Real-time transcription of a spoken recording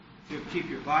You keep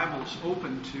your Bibles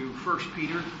open to 1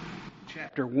 Peter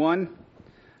chapter 1.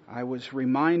 I was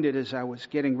reminded as I was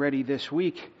getting ready this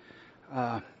week,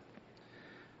 the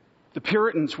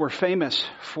Puritans were famous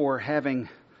for having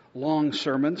long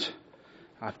sermons.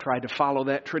 I've tried to follow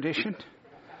that tradition.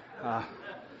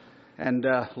 And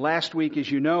last week, as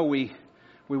you know, we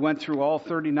went through all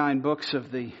 39 books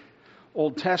of the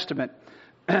Old Testament.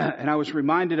 And I was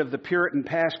reminded of the Puritan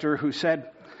pastor who said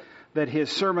that his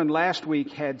sermon last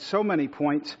week had so many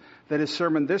points that his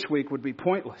sermon this week would be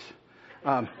pointless.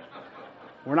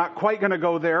 We're not quite going to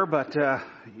go there, but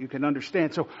you can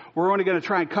understand. So we're only going to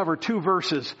try and cover 2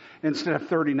 verses instead of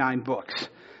 39 books.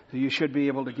 So you should be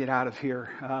able to get out of here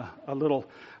a little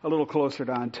closer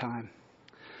to on time.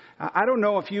 I don't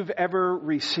know if you've ever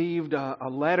received a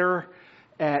letter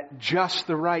at just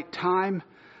the right time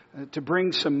to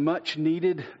bring some much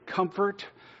needed comfort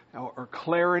or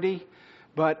clarity.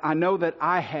 But I know that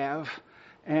I have,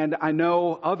 and I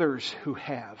know others who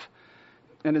have.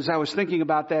 And as I was thinking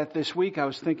about that this week, I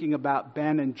was thinking about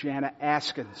Ben and Jana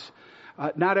Askins.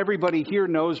 Not everybody here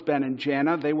knows Ben and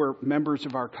Jana. They were members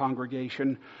of our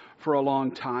congregation for a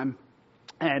long time.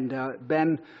 And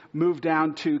Ben moved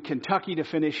down to Kentucky to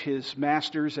finish his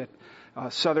master's at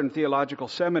Southern Theological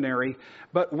Seminary.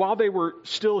 But while they were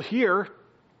still here,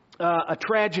 a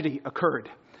tragedy occurred.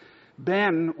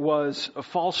 Ben was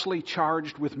falsely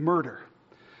charged with murder.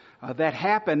 That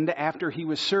happened after he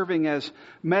was serving as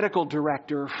medical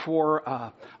director for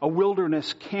a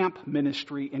wilderness camp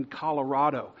ministry in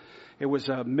Colorado. It was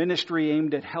a ministry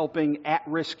aimed at helping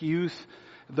at-risk youth,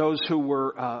 those who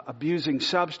were abusing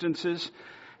substances.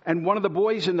 And one of the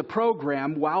boys in the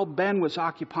program, while Ben was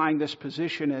occupying this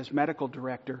position as medical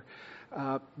director,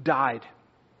 died.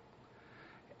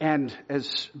 And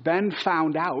as Ben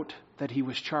found out that he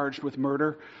was charged with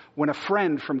murder, when a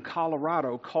friend from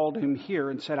Colorado called him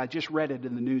here and said, "I just read it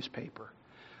in the newspaper."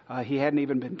 He hadn't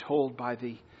even been told by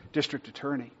the district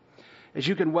attorney. As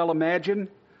you can well imagine,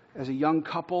 as a young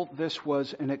couple, this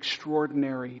was an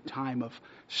extraordinary time of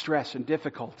stress and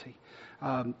difficulty.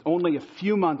 Only a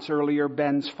few months earlier,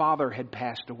 Ben's father had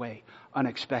passed away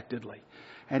unexpectedly.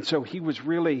 And so he was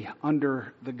really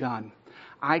under the gun.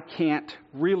 I can't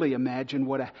really imagine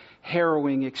what a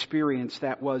harrowing experience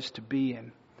that was to be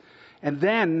in. And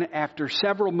then after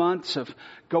several months of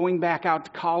going back out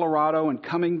to Colorado and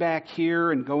coming back here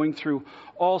and going through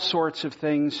all sorts of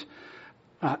things,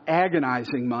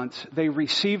 agonizing months, they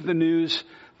received the news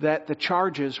that the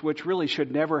charges, which really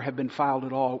should never have been filed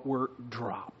at all, were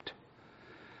dropped.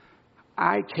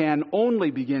 I can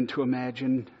only begin to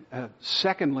imagine,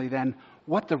 secondly then,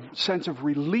 what the sense of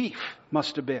relief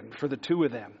must have been for the two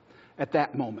of them at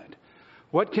that moment.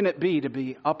 What can it be to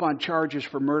be up on charges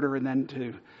for murder and then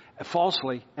to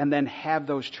falsely and then have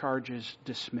those charges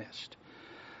dismissed?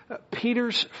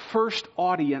 Peter's first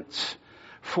audience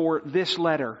for this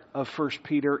letter of 1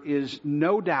 Peter is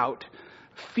no doubt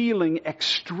feeling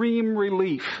extreme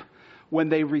relief when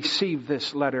they receive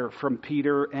this letter from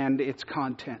Peter and its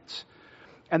contents.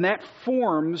 And that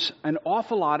forms an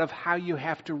awful lot of how you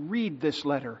have to read this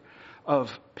letter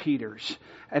of Peter's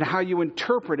and how you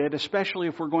interpret it, especially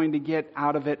if we're going to get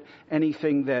out of it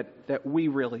anything that we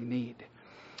really need.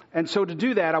 And so to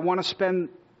do that, I want to spend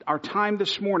our time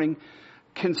this morning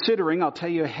considering, I'll tell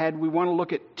you ahead, we want to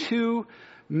look at 2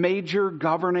 major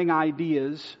governing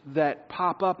ideas that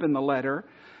pop up in the letter,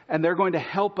 and they're going to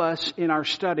help us in our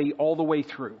study all the way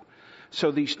through. So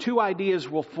these 2 ideas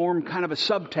will form kind of a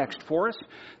subtext for us,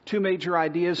 2 major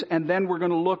ideas, and then we're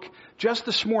going to look just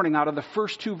this morning out of the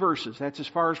first 2 verses. That's as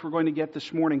far as we're going to get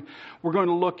this morning. We're going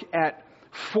to look at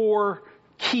 4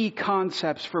 key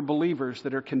concepts for believers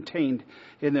that are contained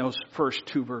in those first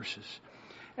 2 verses.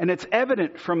 And it's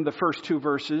evident from the first 2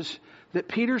 verses that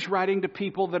Peter's writing to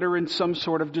people that are in some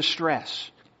sort of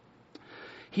distress.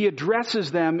 He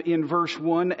addresses them in verse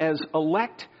 1 as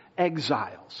elect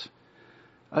exiles.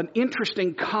 An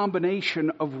interesting combination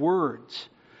of words.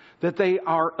 That they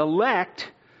are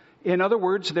elect, in other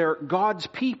words, they're God's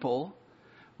people,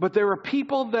 but they're a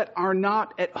people that are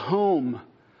not at home.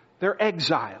 They're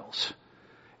exiles.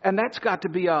 And that's got to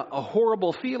be a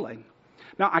horrible feeling.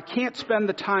 Now, I can't spend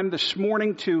the time this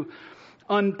morning to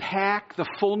unpack the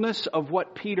fullness of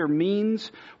what Peter means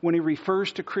when he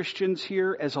refers to Christians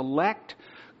here as elect.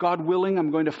 God willing,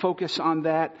 I'm going to focus on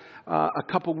that a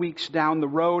couple weeks down the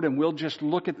road, and we'll just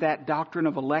look at that doctrine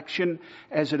of election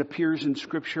as it appears in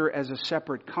Scripture as a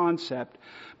separate concept.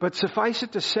 But suffice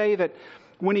it to say that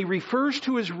when he refers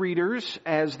to his readers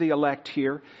as the elect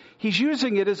here, he's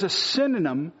using it as a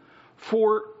synonym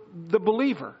for the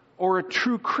believer or a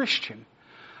true Christian.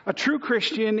 A true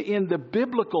Christian in the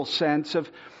biblical sense of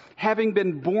having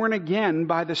been born again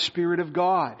by the Spirit of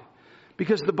God.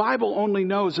 Because the Bible only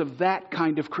knows of that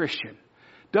kind of Christian.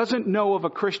 Doesn't know of a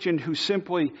Christian who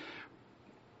simply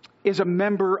is a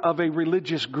member of a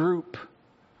religious group.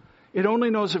 It only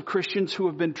knows of Christians who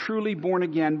have been truly born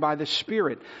again by the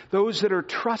Spirit. Those that are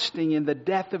trusting in the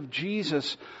death of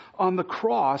Jesus on the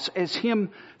cross as Him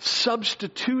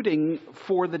substituting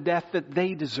for the death that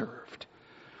they deserved,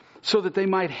 so that they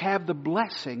might have the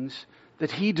blessings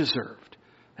that He deserved.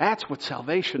 That's what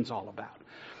salvation's all about.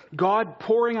 God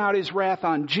pouring out His wrath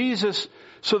on Jesus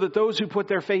so that those who put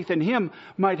their faith in Him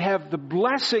might have the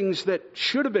blessings that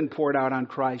should have been poured out on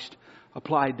Christ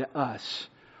applied to us.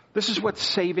 This is what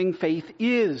saving faith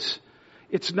is.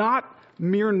 It's not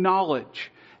mere knowledge,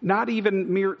 not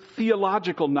even mere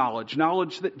theological knowledge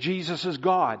that Jesus is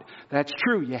God. That's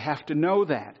true. You have to know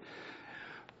that.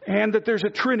 And that there's a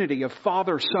Trinity of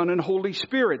Father, Son, and Holy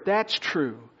Spirit. That's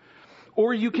true.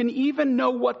 Or you can even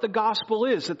know what the gospel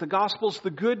is, that the gospel's the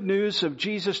good news of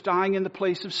Jesus dying in the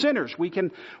place of sinners. We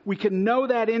can know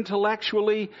that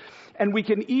intellectually, and we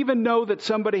can even know that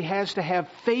somebody has to have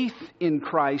faith in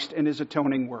Christ and His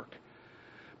atoning work.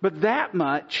 But that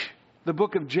much, the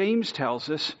book of James tells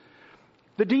us,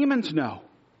 the demons know.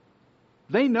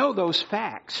 They know those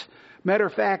facts. Matter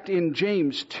of fact, in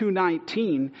James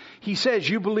 2:19, he says,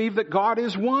 you believe that God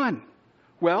is one.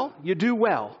 Well, you do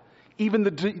well. Even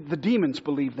the demons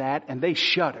believe that, and they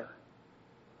shudder.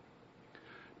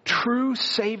 True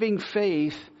saving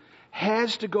faith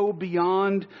has to go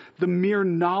beyond the mere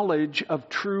knowledge of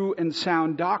true and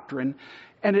sound doctrine,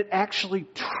 and it actually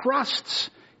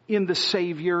trusts in the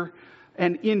Savior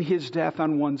and in His death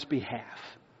on one's behalf.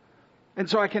 And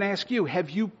so I can ask you,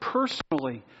 have you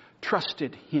personally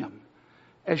trusted Him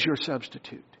as your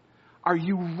substitute? Are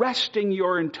you resting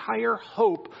your entire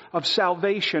hope of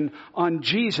salvation on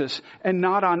Jesus and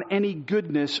not on any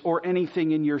goodness or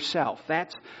anything in yourself?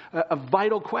 That's a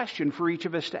vital question for each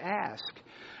of us to ask.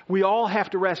 We all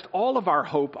have to rest all of our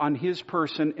hope on His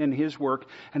person and His work,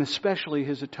 and especially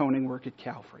His atoning work at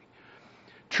Calvary.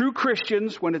 True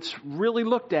Christians, when it's really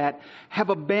looked at, have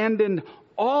abandoned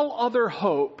all other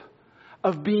hope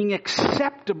of being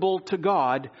acceptable to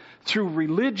God through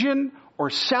religion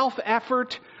or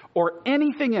self-effort or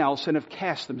anything else, and have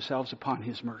cast themselves upon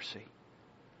His mercy.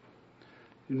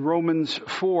 In Romans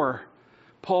 4,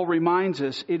 Paul reminds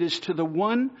us, it is to the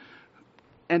one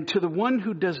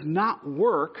who does not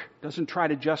work, doesn't try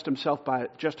to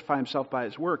justify himself by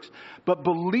his works, but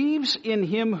believes in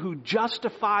Him who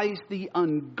justifies the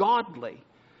ungodly,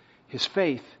 his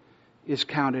faith is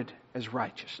counted as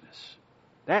righteousness.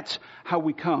 That's how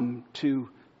we come to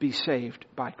be saved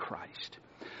by Christ.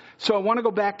 So I want to go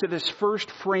back to this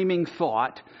first framing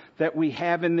thought that we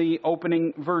have in the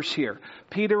opening verse here.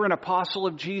 Peter, an apostle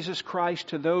of Jesus Christ,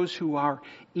 to those who are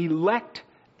elect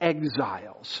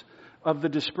exiles of the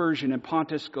dispersion in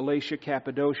Pontus, Galatia,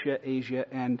 Cappadocia, Asia,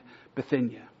 and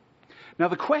Bithynia. Now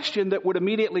the question that would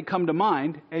immediately come to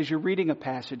mind as you're reading a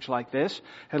passage like this,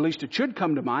 at least it should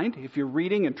come to mind if you're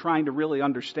reading and trying to really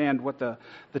understand what the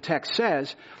text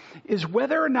says, is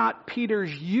whether or not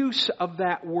Peter's use of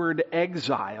that word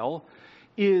exile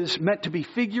is meant to be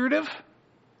figurative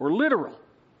or literal.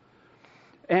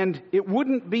 And it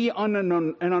wouldn't be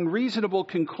an unreasonable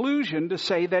conclusion to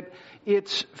say that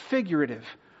it's figurative.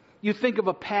 You think of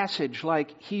a passage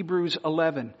like Hebrews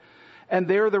 11. And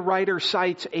there the writer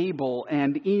cites Abel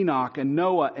and Enoch and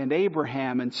Noah and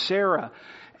Abraham and Sarah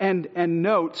and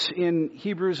notes in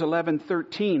Hebrews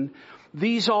 11:13,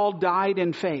 these all died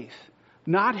in faith,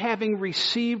 not having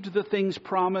received the things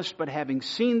promised, but having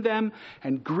seen them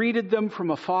and greeted them from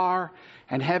afar,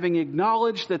 and having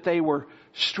acknowledged that they were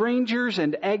strangers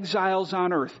and exiles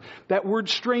on earth. That word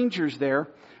strangers there,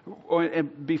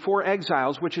 before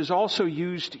exiles, which is also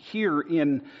used here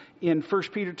in 1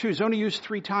 Peter 2, is only used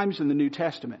 3 times in the New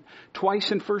Testament.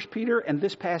 Twice in 1 Peter and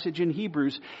this passage in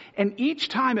Hebrews. And each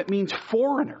time it means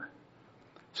foreigner.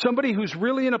 Somebody who's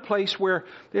really in a place where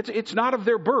it's not of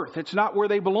their birth. It's not where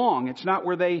they belong. It's not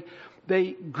where they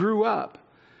grew up.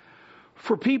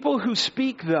 For people who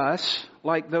speak thus,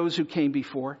 like those who came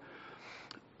before,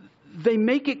 they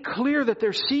make it clear that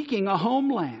they're seeking a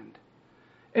homeland.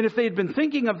 And if they had been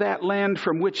thinking of that land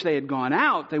from which they had gone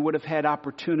out, they would have had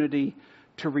opportunity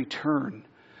to return.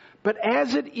 But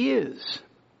as it is,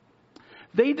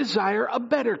 they desire a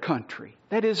better country.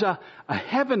 That is a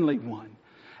heavenly one.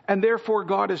 And therefore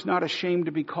God is not ashamed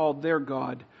to be called their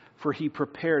God, for He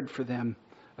prepared for them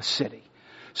a city.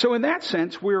 So in that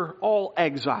sense, we're all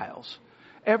exiles.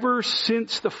 Ever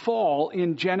since the fall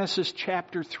in Genesis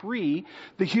chapter 3,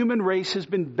 the human race has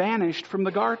been banished from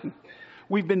the garden.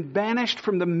 We've been banished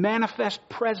from the manifest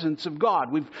presence of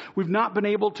God. We've not been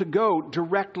able to go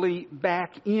directly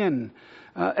back in.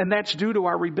 And that's due to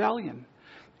our rebellion.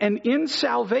 And in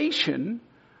salvation,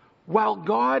 while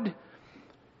God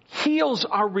heals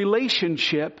our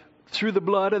relationship through the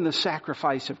blood and the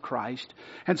sacrifice of Christ,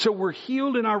 and so we're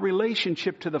healed in our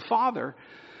relationship to the Father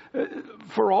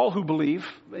for all who believe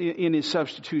in His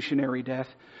substitutionary death,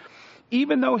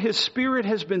 even though His Spirit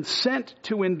has been sent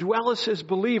to indwell us as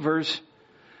believers,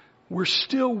 we're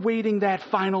still waiting that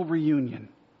final reunion.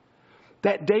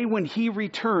 That day when He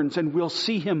returns and we'll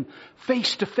see Him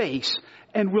face to face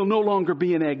and we'll no longer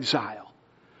be in exile.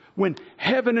 When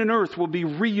heaven and earth will be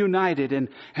reunited and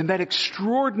that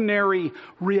extraordinary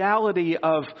reality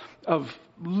of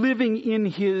living in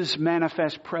His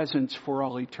manifest presence for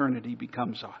all eternity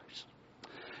becomes ours.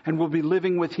 And we'll be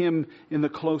living with Him in the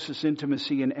closest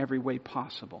intimacy in every way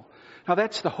possible. Now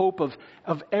that's the hope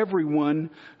of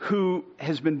everyone who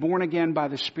has been born again by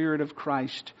the Spirit of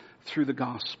Christ through the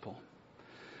gospel.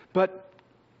 But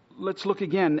let's look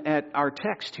again at our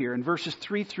text here. In verses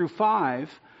 3 through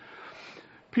 5,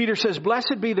 Peter says,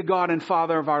 "Blessed be the God and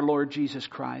Father of our Lord Jesus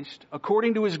Christ.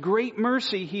 According to His great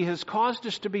mercy, He has caused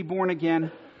us to be born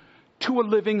again to a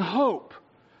living hope."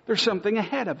 There's something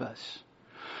ahead of us.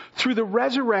 "Through the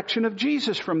resurrection of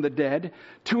Jesus from the dead,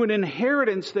 to an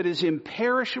inheritance that is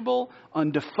imperishable,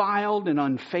 undefiled, and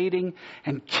unfading,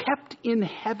 and kept in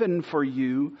heaven for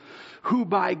you, who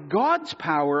by God's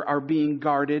power are being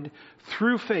guarded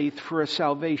through faith for a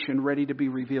salvation ready to be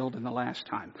revealed in the last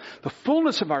time." The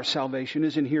fullness of our salvation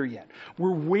isn't here yet.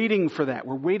 We're waiting for that.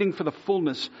 We're waiting for the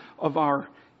fullness of our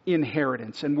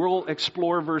inheritance. And we'll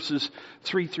explore verses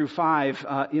 3 through 5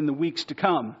 in the weeks to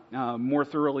come, more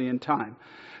thoroughly in time.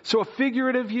 So a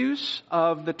figurative use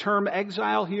of the term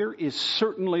exile here is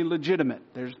certainly legitimate.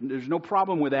 There's no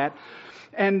problem with that.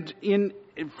 And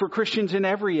for Christians in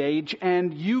every age,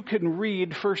 and you can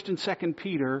read 1st and 2nd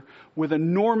Peter with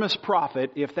enormous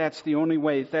profit if that's the only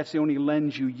way, if that's the only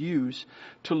lens you use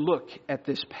to look at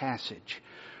this passage.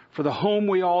 For the home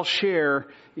we all share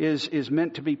is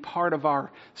meant to be part of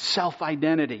our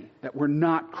self-identity, that we're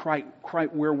not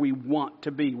quite where we want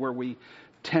to be, where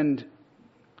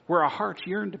our hearts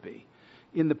yearn to be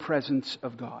in the presence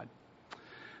of God.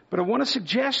 But I want to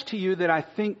suggest to you that I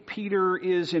think Peter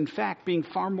is in fact being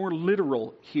far more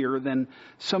literal here than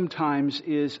sometimes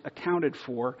is accounted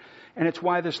for. And it's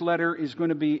why this letter is going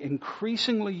to be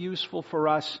increasingly useful for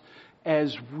us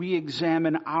as we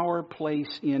examine our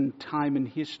place in time and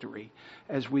history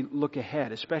as we look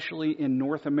ahead, especially in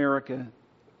North America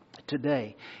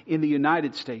today, in the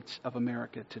United States of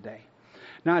America today.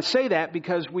 Now I say that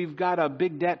because we've got a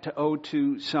big debt to owe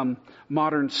to some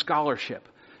modern scholarship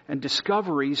and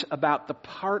discoveries about the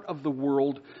part of the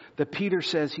world that Peter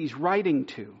says he's writing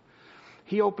to.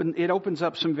 It opens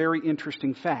up some very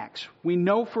interesting facts. We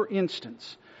know, for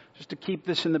instance, just to keep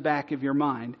this in the back of your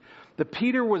mind, that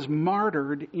Peter was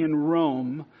martyred in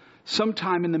Rome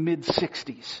sometime in the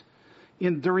mid-60s,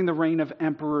 during the reign of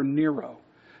Emperor Nero.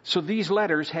 So these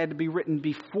letters had to be written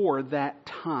before that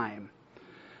time.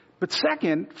 But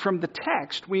second, from the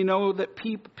text, we know that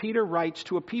Peter writes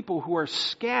to a people who are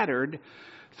scattered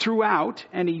throughout,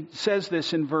 and he says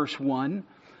this in verse 1,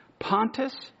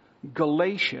 Pontus,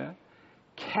 Galatia,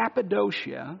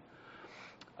 Cappadocia,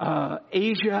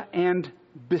 Asia, and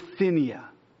Bithynia.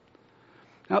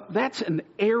 Now that's an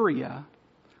area,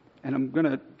 and I'm going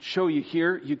to show you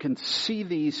here. You can see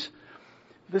these.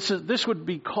 This would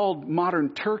be called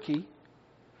modern Turkey.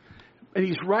 And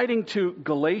he's writing to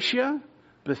Galatia,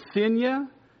 Bithynia,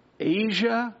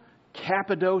 Asia,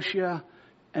 Cappadocia,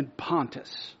 and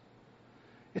Pontus.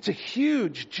 It's a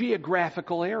huge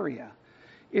geographical area.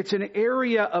 It's an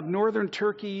area of northern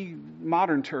Turkey,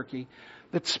 modern Turkey,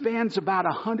 that spans about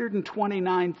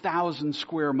 129,000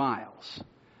 square miles.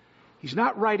 He's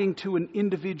not writing to an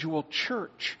individual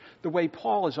church the way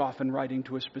Paul is often writing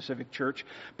to a specific church,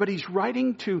 but he's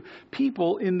writing to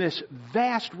people in this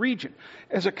vast region.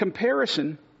 As a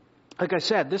comparison, like I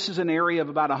said, this is an area of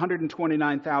about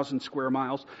 129,000 square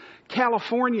miles.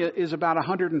 California is about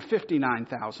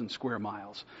 159,000 square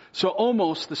miles. So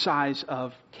almost the size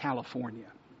of California.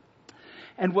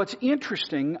 And what's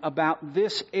interesting about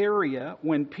this area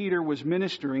when Peter was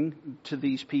ministering to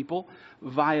these people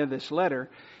via this letter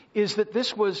is that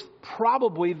this was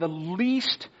probably the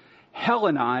least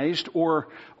Hellenized or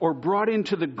brought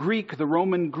into the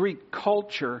Roman Greek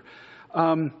culture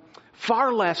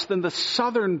Far less than the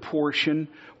southern portion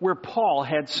where Paul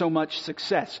had so much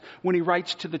success. When he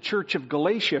writes to the church of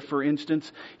Galatia, for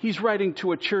instance, he's writing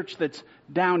to a church that's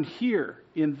down here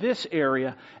in this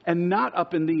area and not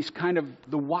up in these kind of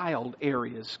the wild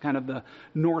areas, kind of the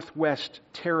northwest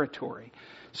territory.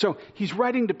 So he's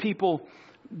writing to people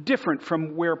different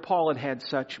from where Paul had had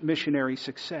such missionary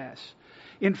success.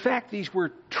 In fact, these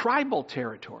were tribal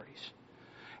territories.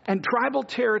 And tribal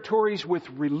territories with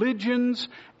religions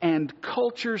and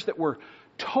cultures that were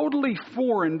totally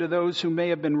foreign to those who may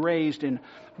have been raised in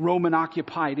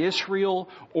Roman-occupied Israel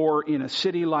or in a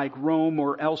city like Rome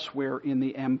or elsewhere in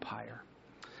the empire.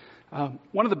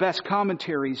 One of the best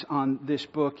commentaries on this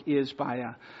book is by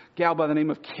a gal by the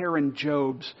name of Karen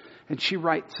Jobes, and she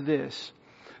writes this: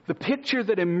 "The picture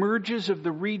that emerges of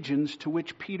the regions to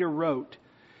which Peter wrote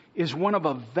is one of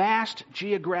a vast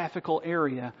geographical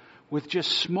area with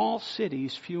just small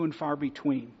cities, few and far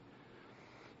between.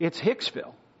 It's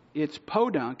Hicksville, it's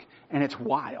Podunk, and it's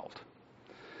wild.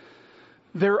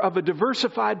 They're of a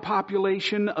diversified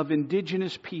population of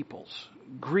indigenous peoples,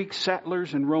 Greek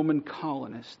settlers and Roman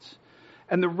colonists.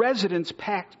 And the residents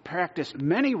practiced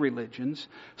many religions,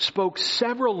 spoke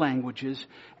several languages,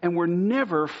 and were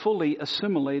never fully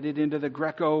assimilated into the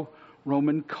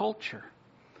Greco-Roman culture."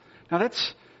 Now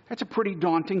that's a pretty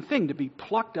daunting thing, to be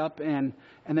plucked up and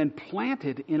then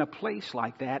planted in a place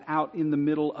like that out in the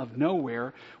middle of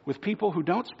nowhere with people who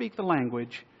don't speak the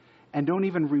language and don't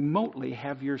even remotely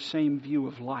have your same view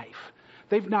of life.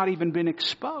 They've not even been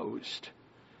exposed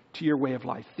to your way of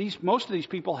life. Most of these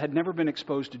people had never been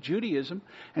exposed to Judaism,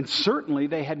 and certainly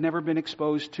they had never been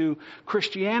exposed to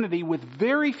Christianity, with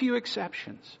very few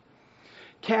exceptions.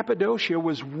 Cappadocia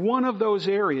was one of those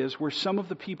areas where some of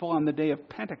the people on the day of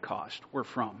Pentecost were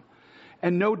from.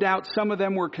 And no doubt some of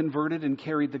them were converted and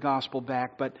carried the gospel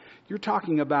back, but you're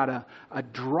talking about a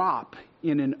drop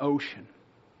in an ocean.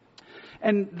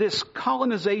 And this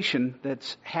colonization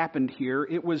that's happened here,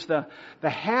 it was the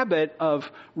habit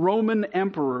of Roman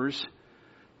emperors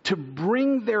to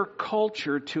bring their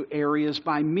culture to areas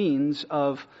by means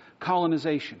of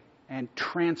colonization and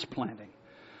transplanting.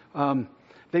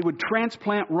 They would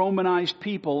transplant Romanized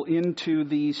people into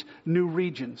these new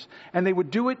regions. And they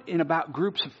would do it in about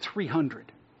groups of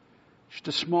 300. Just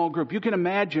a small group. You can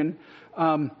imagine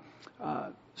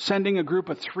sending a group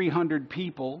of 300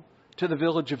 people to the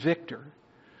village of Victor.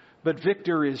 But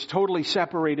Victor is totally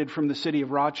separated from the city of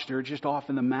Rochester, just off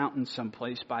in the mountains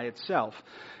someplace by itself.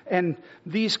 And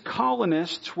these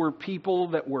colonists were people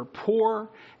that were poor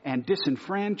and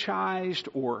disenfranchised,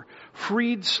 or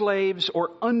freed slaves,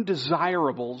 or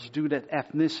undesirables due to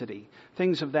ethnicity,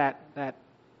 things of that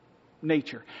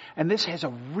nature. And this has a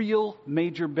real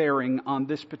major bearing on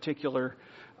this particular,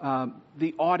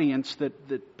 the audience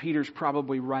that Peter's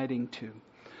probably writing to.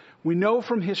 We know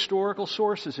from historical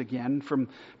sources, again, from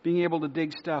being able to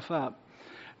dig stuff up,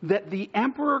 that the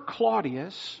Emperor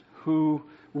Claudius, who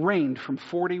reigned from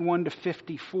 41 to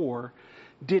 54,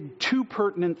 did two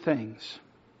pertinent things.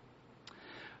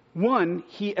 One,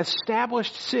 he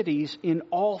established cities in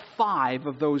all 5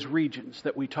 of those regions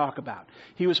that we talk about.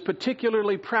 He was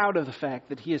particularly proud of the fact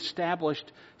that he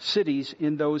established cities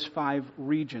in those 5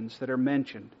 regions that are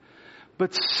mentioned.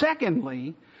 But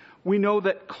secondly, we know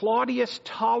that Claudius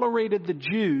tolerated the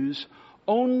Jews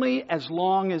only as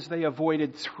long as they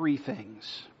avoided 3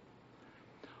 things.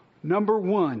 Number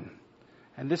 1,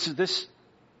 and this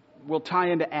will tie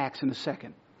into Acts in a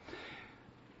second.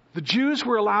 The Jews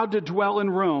were allowed to dwell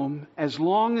in Rome as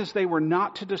long as they were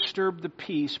not to disturb the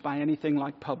peace by anything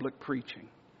like public preaching.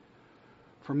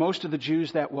 For most of the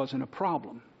Jews, that wasn't a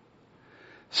problem.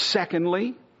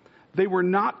 Secondly, they were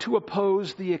not to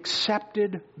oppose the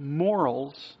accepted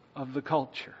morals of the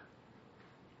culture.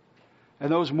 And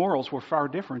those morals were far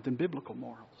different than biblical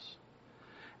morals.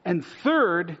 And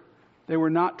third, they were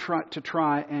not to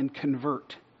try and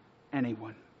convert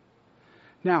anyone.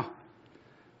 Now,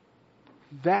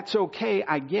 that's okay,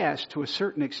 I guess, to a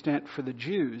certain extent for the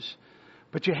Jews.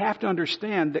 But you have to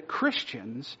understand that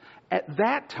Christians at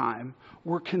that time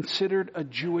were considered a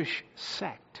Jewish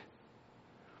sect.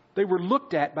 They were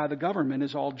looked at by the government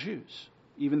as all Jews,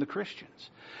 even the Christians.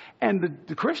 And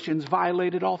the Christians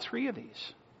violated all 3 of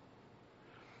these.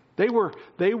 They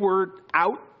were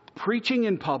out preaching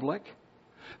in public.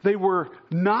 They were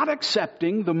not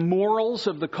accepting the morals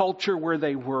of the culture where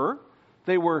they were.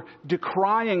 They were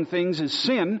decrying things as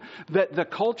sin that the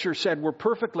culture said were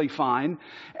perfectly fine.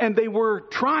 And they were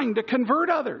trying to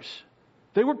convert others.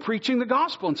 They were preaching the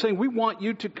gospel and saying, we want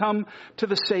you to come to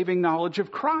the saving knowledge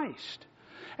of Christ.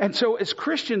 And so as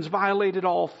Christians violated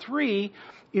all three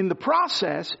in the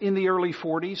process in the early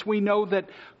 40s, we know that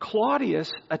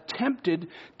Claudius attempted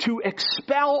to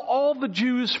expel all the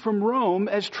Jews from Rome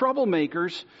as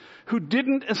troublemakers who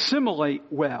didn't assimilate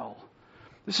well.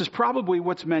 This is probably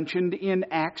what's mentioned in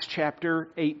Acts chapter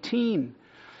 18.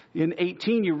 In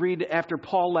 18, you read after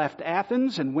Paul left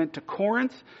Athens and went to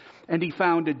Corinth, and he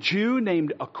found a Jew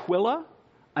named Aquila,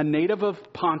 a native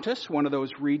of Pontus, one of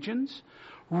those regions,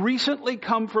 recently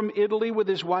come from Italy with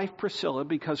his wife Priscilla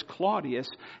because Claudius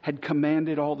had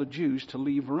commanded all the Jews to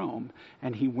leave Rome,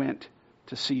 and he went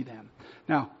to see them.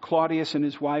 Now, Claudius and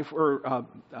his wife,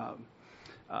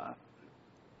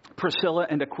 Priscilla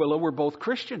and Aquila, were both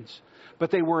Christians,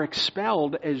 but they were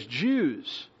expelled as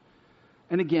Jews.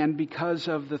 And again, because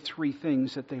of the three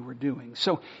things that they were doing.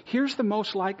 So here's the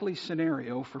most likely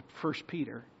scenario for 1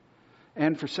 Peter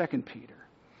and for 2 Peter.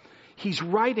 He's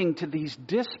writing to these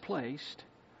displaced,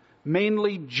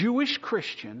 mainly Jewish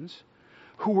Christians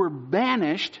who were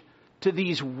banished to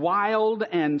these wild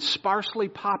and sparsely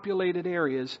populated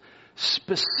areas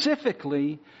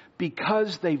specifically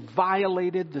because they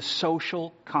violated the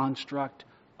social construct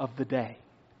of the day.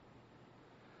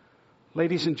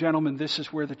 Ladies and gentlemen, this is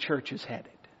where the church is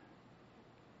headed.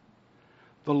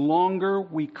 The longer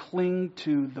we cling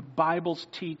to the Bible's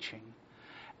teaching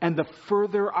and the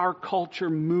further our culture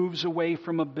moves away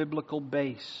from a biblical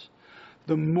base,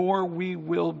 the more we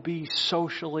will be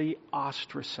socially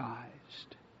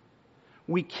ostracized.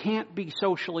 We can't be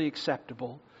socially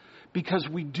acceptable because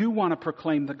we do want to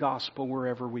proclaim the gospel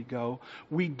wherever we go.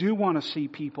 We do want to see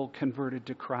people converted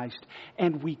to Christ,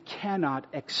 and we cannot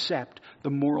accept the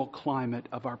moral climate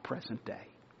of our present day.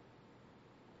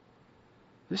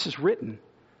 This is written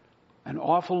an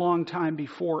awful long time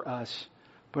before us,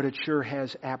 but it sure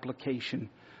has application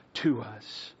to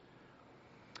us.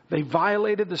 They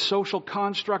violated the social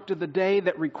construct of the day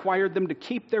that required them to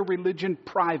keep their religion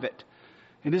private.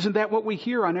 And isn't that what we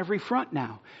hear on every front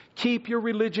now? Keep your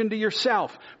religion to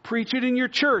yourself. Preach it in your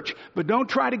church, but don't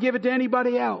try to give it to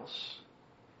anybody else.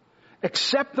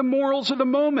 Accept the morals of the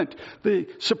moment. The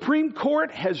Supreme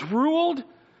Court has ruled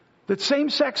that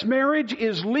same-sex marriage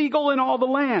is legal in all the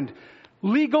land.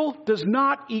 Legal does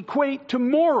not equate to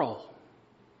moral.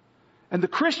 And the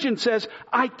Christian says,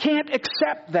 I can't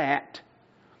accept that.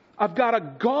 I've got a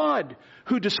God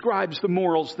who describes the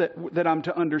morals that I'm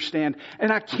to understand,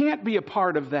 and I can't be a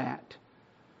part of that.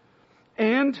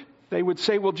 And they would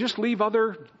say, well, just leave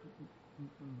other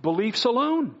beliefs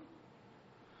alone.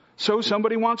 So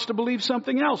somebody wants to believe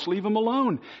something else, leave them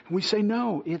alone. And we say,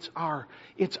 no, it's our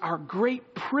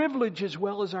great privilege as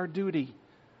well as our duty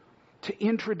to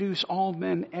introduce all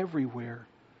men everywhere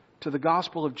to the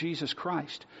gospel of Jesus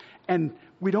Christ. And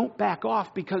we don't back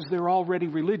off because they're already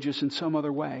religious in some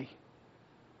other way.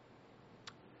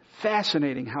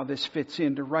 Fascinating how this fits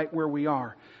into right where we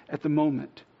are at the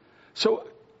moment. So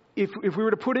if we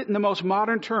were to put it in the most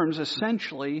modern terms,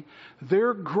 essentially,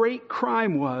 their great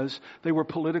crime was they were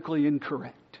politically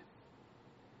incorrect.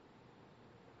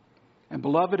 And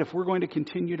beloved, if we're going to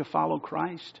continue to follow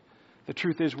Christ, the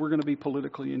truth is we're going to be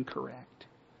politically incorrect.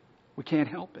 We can't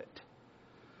help it.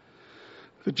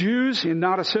 The Jews in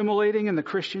not assimilating, and the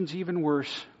Christians even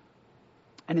worse.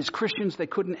 And as Christians, they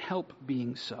couldn't help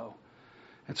being so.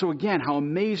 And so again, how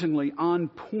amazingly on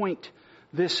point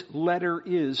this letter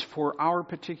is for our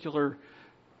particular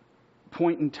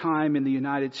point in time in the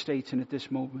United States and at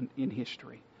this moment in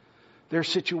history. Their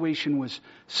situation was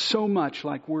so much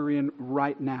like we're in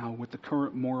right now with the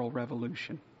current moral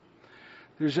revolution.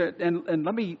 And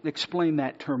let me explain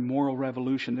that term, moral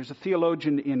revolution. There's a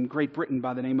theologian in Great Britain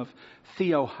by the name of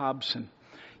Theo Hobson.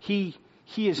 He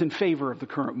is in favor of the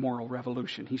current moral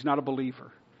revolution. He's not a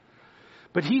believer.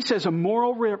 But he says a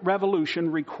moral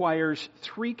revolution requires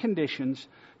three conditions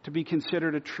to be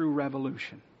considered a true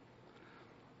revolution.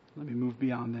 Let me move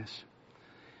beyond this.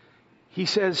 He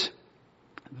says,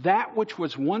 that which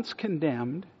was once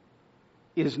condemned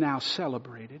is now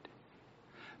celebrated.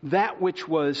 That which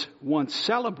was once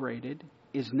celebrated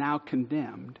is now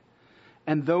condemned.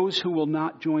 And those who will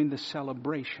not join the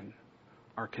celebration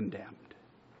are condemned.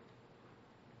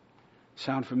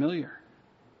 Sound familiar?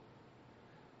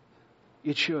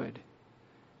 It should.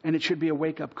 And it should be a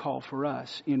wake-up call for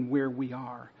us in where we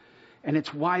are. And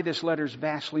it's why this letter is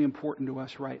vastly important to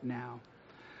us right now.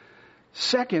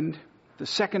 Second, the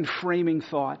second framing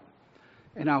thought,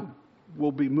 and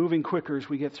we'll be moving quicker as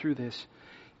we get through this,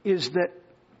 is that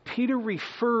Peter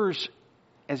refers,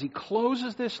 as he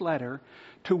closes this letter,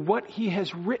 to what he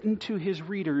has written to his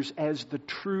readers as the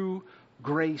true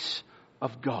grace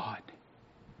of God.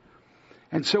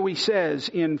 And so he says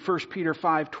in 1 Peter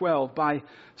 5:12, by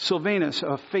Silvanus,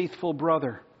 a faithful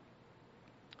brother,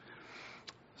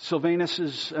 Silvanus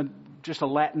is just a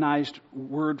Latinized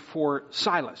word for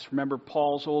Silas. Remember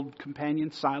Paul's old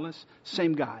companion, Silas?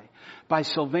 Same guy. By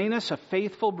Silvanus, a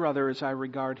faithful brother as I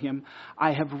regard him,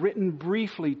 I have written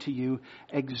briefly to you,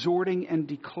 exhorting and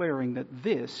declaring that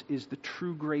this is the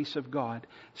true grace of God.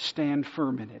 Stand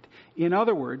firm in it. In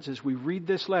other words, as we read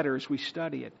this letter, as we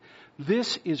study it,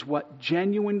 this is what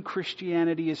genuine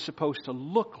Christianity is supposed to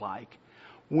look like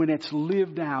when it's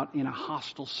lived out in a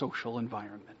hostile social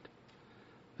environment.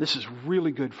 This is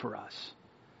really good for us.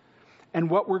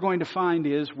 And what we're going to find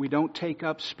is we don't take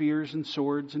up spears and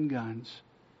swords and guns,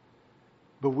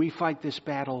 but we fight this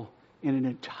battle in an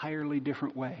entirely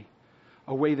different way,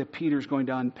 a way that Peter's going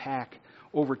to unpack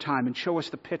over time and show us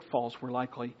the pitfalls we're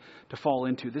likely to fall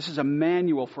into. This is a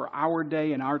manual for our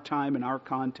day and our time and our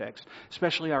context,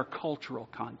 especially our cultural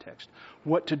context.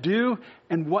 What to do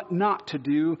and what not to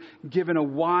do given a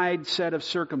wide set of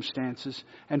circumstances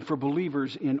and for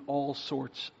believers in all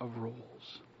sorts of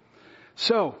roles.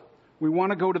 So, we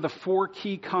want to go to the 4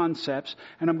 key concepts,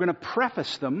 and I'm going to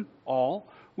preface them all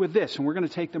with this, and we're going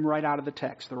to take them right out of the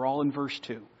text. They're all in verse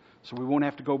 2, so we won't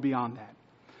have to go beyond that.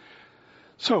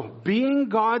 So, being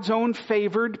God's own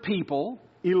favored people,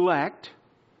 elect,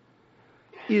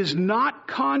 is not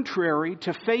contrary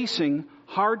to facing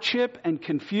hardship and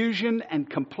confusion and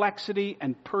complexity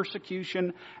and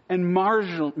persecution and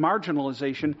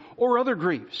marginalization or other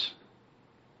griefs.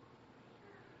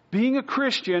 Being a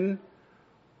Christian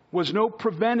was no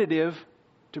preventative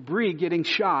to Bree getting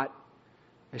shot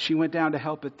as she went down to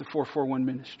help at the 441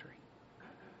 ministry.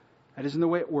 That isn't the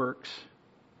way it works.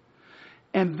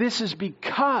 And this is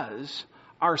because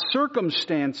our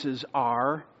circumstances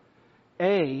are,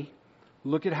 A,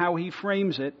 look at how he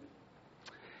frames it,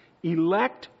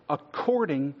 elect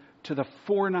according to the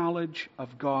foreknowledge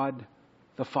of God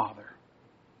the Father.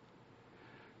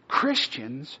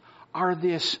 Christians are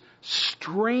this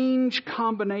strange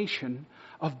combination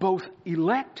of both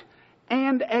elect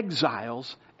and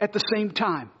exiles at the same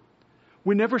time.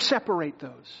 We never separate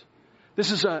those. This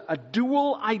is a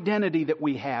dual identity that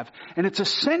we have, and it's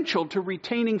essential to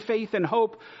retaining faith and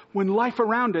hope when life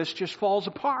around us just falls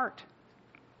apart.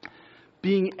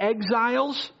 Being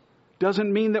exiles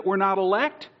doesn't mean that we're not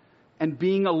elect, and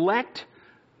being elect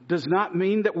does not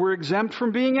mean that we're exempt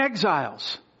from being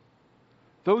exiles.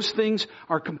 Those things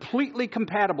are completely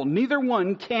compatible. Neither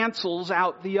one cancels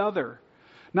out the other.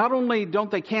 Not only don't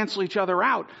they cancel each other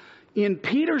out, in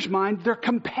Peter's mind, they're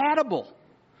compatible.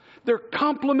 They're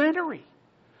complementary.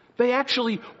 They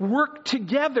actually work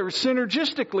together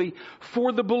synergistically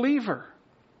for the believer.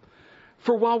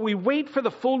 For while we wait for the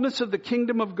fullness of the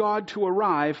kingdom of God to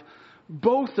arrive,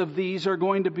 both of these are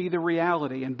going to be the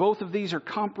reality, and both of these are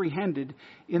comprehended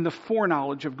in the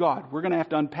foreknowledge of God. We're going to have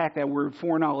to unpack that word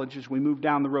foreknowledge as we move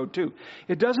down the road too.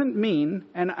 It doesn't mean,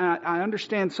 and I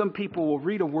understand some people will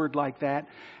read a word like that,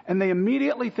 and they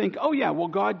immediately think, oh yeah, well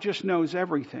God just knows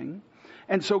everything.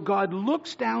 And so God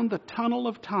looks down the tunnel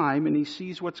of time and he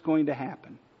sees what's going to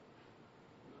happen.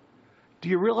 Do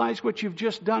you realize what you've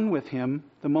just done with him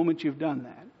the moment you've done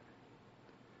that?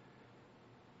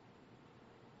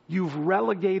 You've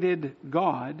relegated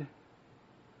God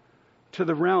to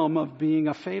the realm of being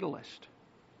a fatalist.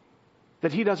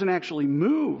 That he doesn't actually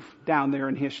move down there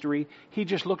in history. He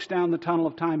just looks down the tunnel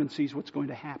of time and sees what's going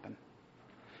to happen.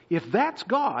 If that's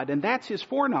God and that's his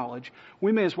foreknowledge,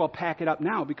 we may as well pack it up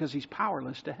now because he's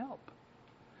powerless to help.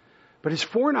 But his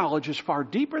foreknowledge is far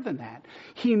deeper than that.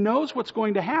 He knows what's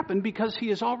going to happen because he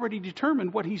has already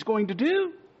determined what he's going to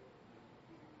do.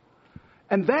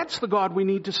 And that's the God we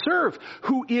need to serve,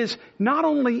 who is not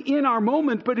only in our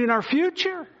moment, but in our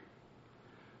future.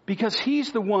 Because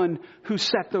he's the one who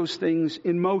set those things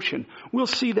in motion. We'll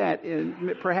see that,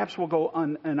 perhaps we'll go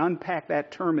and unpack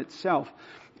that term itself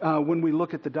when we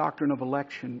look at the doctrine of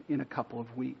election in a couple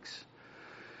of weeks.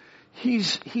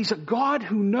 He's a God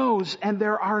who knows, and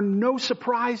there are no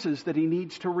surprises that he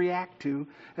needs to react to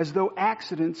as though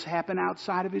accidents happen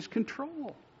outside of his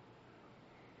control.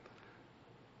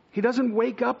 He doesn't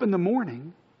wake up in the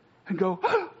morning and go,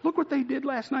 oh, look what they did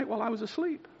last night while I was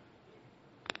asleep.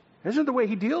 Isn't the way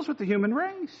he deals with the human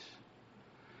race.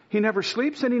 He never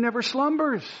sleeps and he never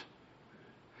slumbers.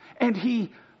 And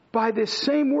he, by this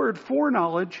same word,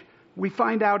 foreknowledge, we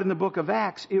find out in the book of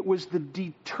Acts, it was the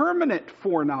determinate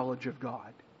foreknowledge of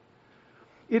God.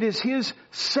 It is his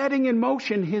setting in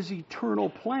motion his eternal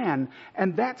plan,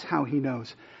 and that's how he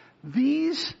knows.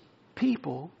 These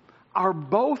people are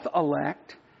both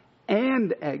elect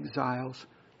and exiles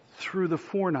through the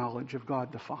foreknowledge of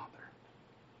God the Father.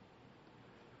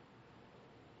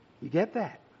 You get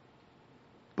that?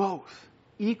 Both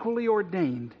equally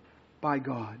ordained by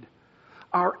God.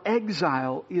 Our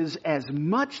exile is as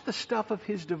much the stuff of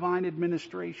His divine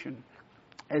administration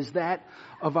as that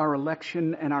of our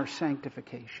election and our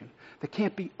sanctification. They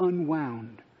can't be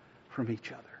unwound from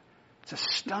each other. It's a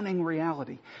stunning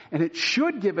reality. And it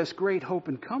should give us great hope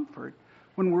and comfort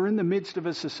when we're in the midst of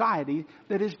a society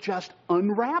that is just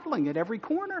unraveling at every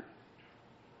corner.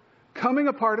 Coming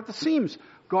apart at the seams.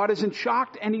 God isn't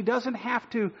shocked, and He doesn't have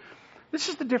to. This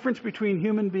is the difference between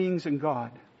human beings and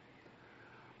God.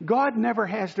 God never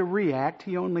has to react.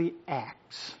 He only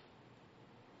acts.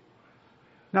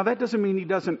 Now, that doesn't mean He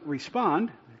doesn't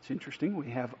respond. It's interesting. We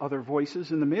have other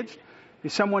voices in the midst.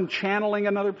 Is someone channeling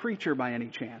another preacher by any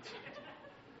chance?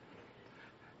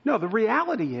 No, the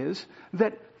reality is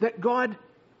that God,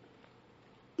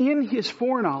 in His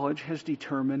foreknowledge, has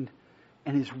determined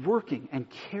and is working and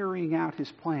carrying out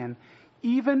His plan,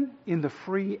 even in the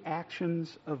free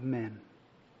actions of men.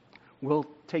 We'll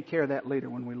take care of that later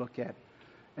when we look at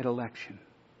election.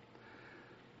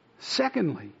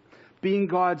 Secondly, being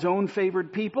God's own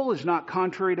favored people is not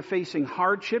contrary to facing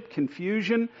hardship,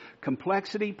 confusion,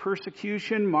 complexity,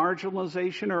 persecution,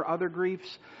 marginalization, or other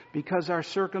griefs, because our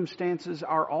circumstances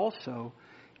are also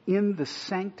in the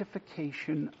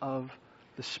sanctification of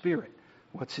the Spirit.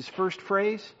 What's his first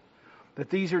phrase? That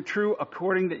these are true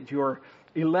according to your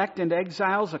elect and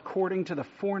exiles, according to the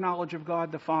foreknowledge of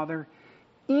God the Father,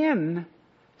 in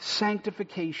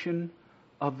sanctification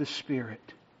of the Spirit.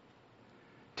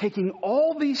 Taking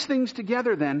all these things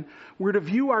together, then, we're to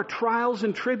view our trials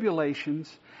and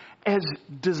tribulations as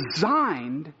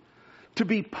designed to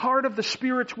be part of the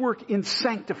Spirit's work in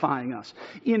sanctifying us,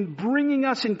 in bringing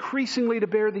us increasingly to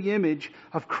bear the image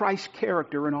of Christ's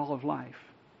character in all of life.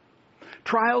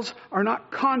 Trials are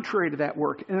not contrary to that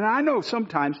work. And I know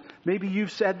sometimes, maybe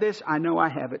you've said this, I know I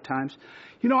have at times,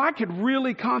 I could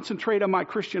really concentrate on my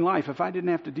Christian life if I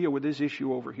didn't have to deal with this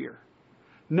issue over here.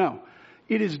 No.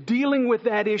 It is dealing with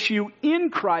that issue in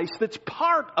Christ that's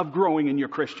part of growing in your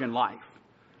Christian life.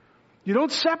 You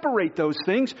don't separate those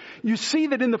things. You see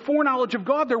that in the foreknowledge of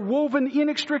God, they're woven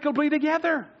inextricably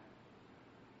together.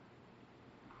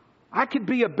 I could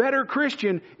be a better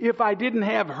Christian if I didn't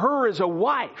have her as a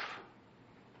wife.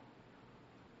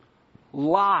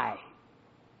 Lie.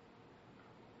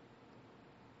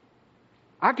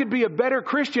 I could be a better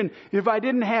Christian if I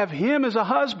didn't have him as a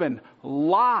husband.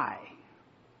 Lie.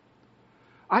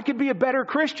 I could be a better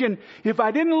Christian if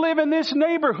I didn't live in this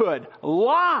neighborhood.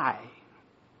 Lie.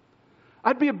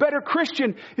 I'd be a better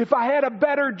Christian if I had a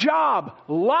better job.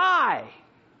 Lie.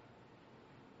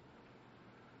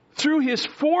 Through His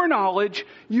foreknowledge,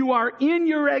 you are in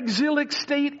your exilic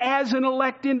state as an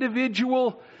elect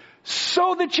individual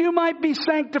so that you might be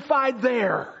sanctified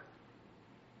there.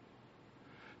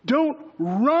 Don't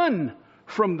run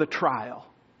from the trial.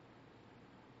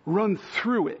 Run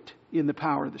through it in the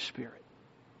power of the Spirit.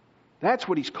 That's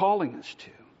what He's calling us to.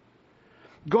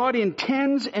 God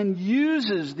intends and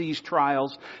uses these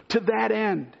trials to that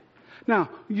end. Now,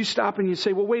 you stop and you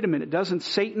say, well, wait a minute. Doesn't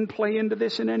Satan play into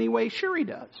this in any way? Sure he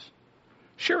does.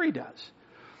 Sure he does.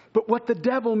 But what the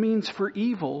devil means for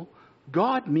evil,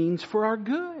 God means for our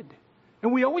good.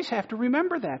 And we always have to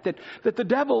remember that the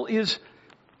devil is...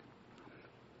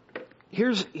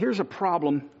 Here's a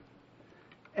problem.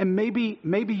 And maybe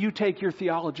you take your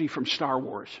theology from Star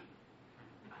Wars.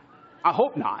 I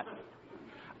hope not.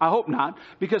 I hope not.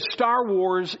 Because Star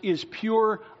Wars is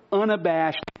pure,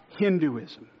 unabashed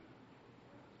Hinduism.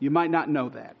 You might not know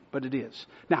that, but it is.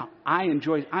 Now, I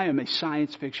am a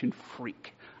science fiction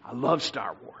freak. I love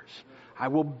Star Wars. I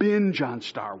will binge on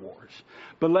Star Wars.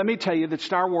 But let me tell you that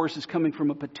Star Wars is coming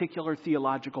from a particular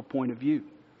theological point of view.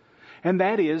 And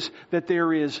that is that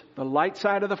there is the light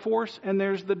side of the Force and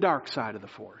there's the dark side of the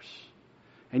Force.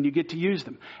 And you get to use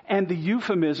them. And the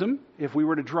euphemism, if we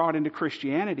were to draw it into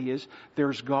Christianity, is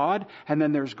there's God and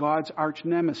then there's God's arch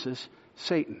nemesis,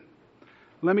 Satan.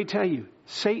 Let me tell you,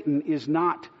 Satan is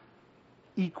not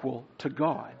equal to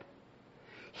God.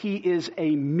 He is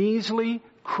a measly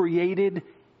created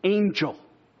angel.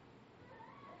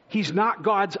 He's not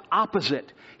God's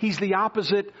opposite. He's the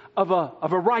opposite of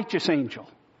a righteous angel.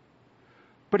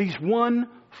 But he's one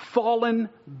fallen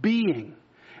being.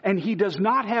 And he does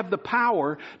not have the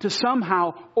power to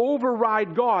somehow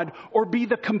override God or be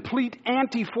the complete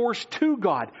anti-force to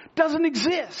God. Doesn't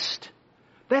exist.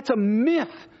 That's a myth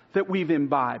that we've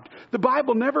imbibed. The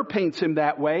Bible never paints him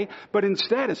that way, but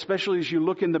instead, especially as you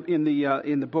look in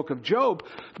the book of Job,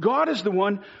 God is the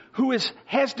one who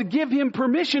has to give him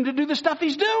permission to do the stuff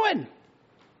he's doing.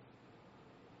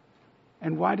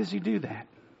 And why does he do that?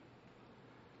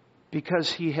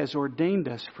 Because he has ordained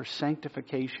us for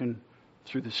sanctification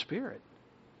through the Spirit.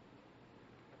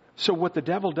 So what the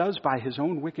devil does by his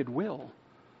own wicked will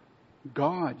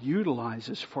God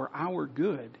utilizes for our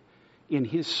good in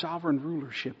His sovereign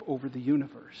rulership over the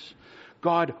universe.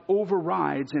 God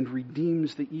overrides and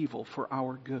redeems the evil for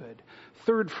our good.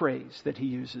 Third phrase that He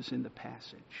uses in the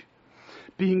passage.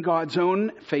 Being God's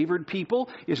own favored people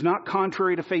is not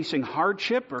contrary to facing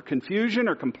hardship or confusion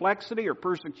or complexity or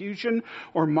persecution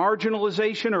or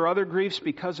marginalization or other griefs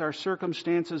because our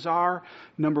circumstances are,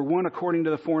 number one, according to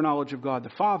the foreknowledge of God the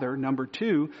Father. Number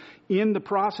two, in the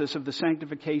process of the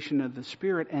sanctification of the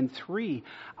Spirit. And three,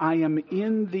 I am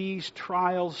in these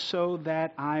trials so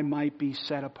that I might be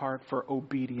set apart for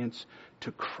obedience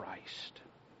to Christ.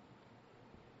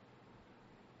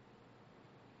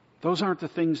 Those aren't the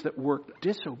things that work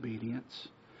disobedience.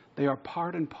 They are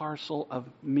part and parcel of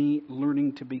me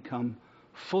learning to become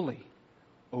fully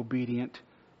obedient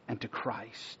and to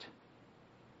Christ.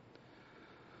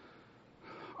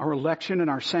 Our election and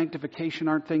our sanctification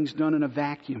aren't things done in a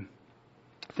vacuum,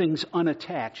 things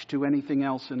unattached to anything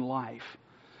else in life.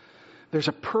 There's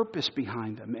a purpose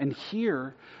behind them. And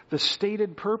here, the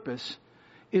stated purpose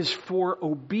is for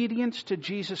obedience to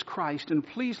Jesus Christ. And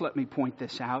please let me point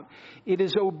this out. It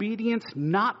is obedience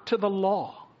not to the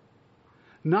law,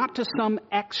 not to some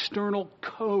external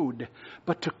code,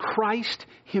 but to Christ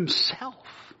Himself.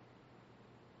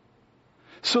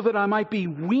 So that I might be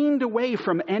weaned away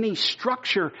from any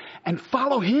structure and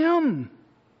follow Him.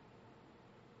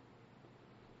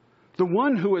 The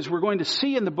one who, as we're going to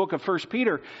see in the book of 1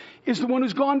 Peter, is the one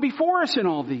who's gone before us in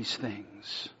all these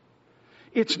things.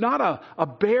 It's not a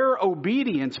bare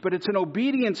obedience, but it's an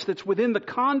obedience that's within the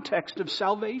context of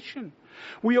salvation.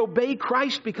 We obey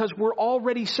Christ because we're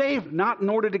already saved, not in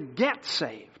order to get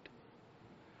saved.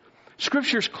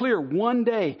 Scripture's clear. One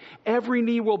day, every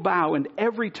knee will bow and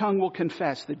every tongue will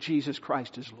confess that Jesus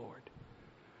Christ is Lord.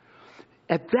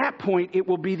 At that point, it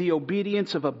will be the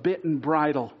obedience of a bit and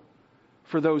bridle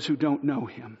for those who don't know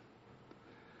Him.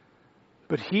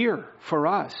 But here, for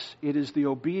us, it is the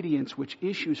obedience which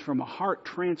issues from a heart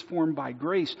transformed by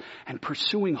grace and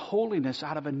pursuing holiness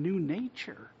out of a new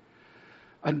nature.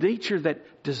 A nature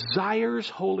that desires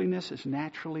holiness as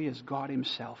naturally as God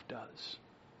Himself does.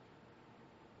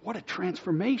 What a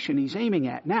transformation He's aiming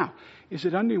at. Now, is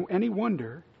it any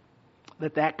wonder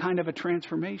that that kind of a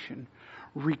transformation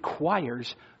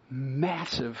requires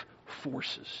massive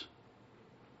forces?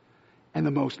 And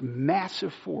the most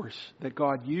massive force that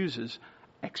God uses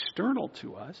external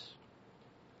to us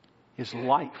is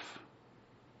life.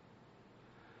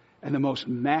 And the most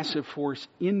massive force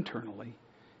internally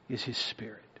is His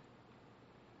Spirit.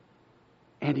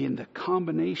 And in the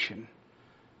combination,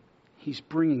 He's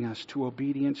bringing us to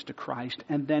obedience to Christ.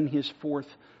 And then His fourth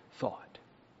thought.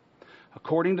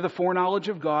 According to the foreknowledge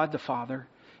of God the Father,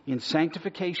 in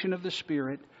sanctification of the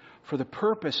Spirit, for the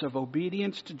purpose of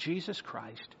obedience to Jesus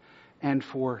Christ, and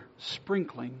for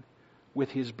sprinkling with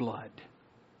His blood.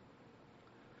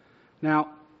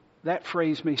 Now, that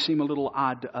phrase may seem a little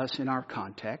odd to us in our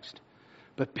context,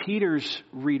 but Peter's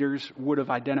readers would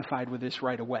have identified with this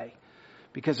right away.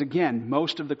 Because again,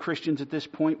 most of the Christians at this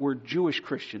point were Jewish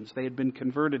Christians. They had been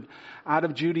converted out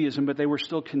of Judaism, but they were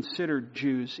still considered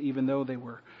Jews, even though they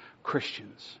were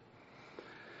Christians.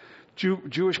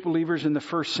 Jewish believers in the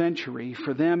first century,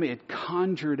 for them it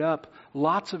conjured up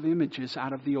lots of images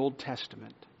out of the Old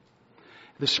Testament.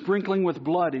 The sprinkling with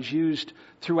blood is used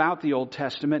throughout the Old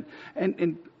Testament,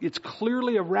 and it's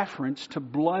clearly a reference to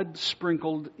blood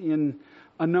sprinkled in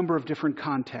a number of different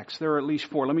contexts. There are at least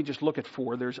four. Let me just look at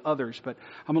four. There's others, but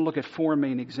I'm going to look at four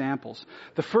main examples.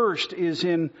 The first is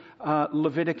in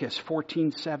Leviticus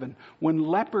 14:7. When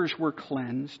lepers were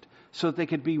cleansed so that they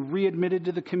could be readmitted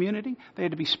to the community, they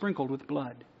had to be sprinkled with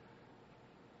blood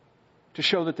to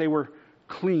show that they were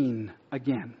clean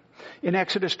again. In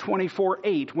Exodus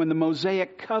 24:8, when the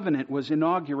Mosaic covenant was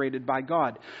inaugurated by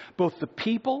God, both the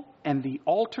people and the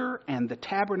altar and the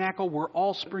tabernacle were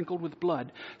all sprinkled with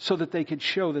blood so that they could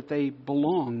show that they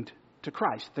belonged to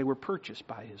Christ. They were purchased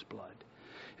by His blood.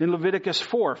 In Leviticus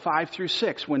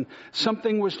 4:5-6, when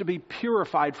something was to be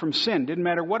purified from sin, didn't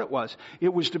matter what it was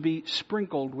to be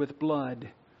sprinkled with blood.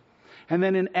 And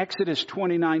then in Exodus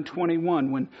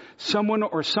 29:21, when someone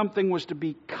or something was to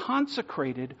be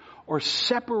consecrated or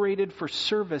separated for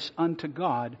service unto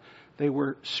God, they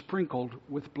were sprinkled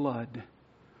with blood.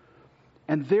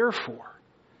 And therefore,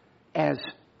 as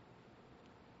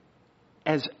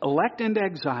elect and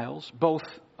exiles, both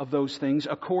of those things,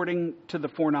 according to the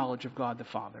foreknowledge of God the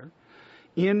Father,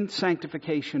 in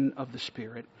sanctification of the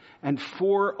Spirit, and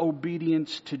for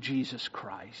obedience to Jesus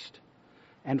Christ,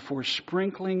 and for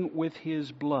sprinkling with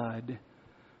His blood,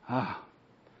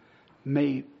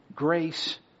 may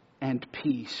grace and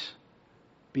peace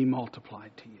be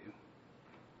multiplied to you.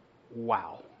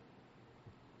 Wow.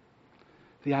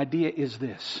 The idea is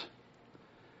this.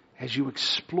 As you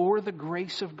explore the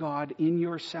grace of God in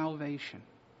your salvation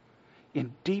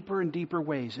in deeper and deeper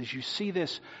ways, as you see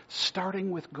this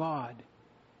starting with God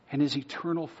and His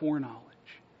eternal foreknowledge,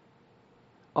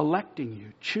 electing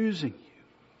you, choosing you,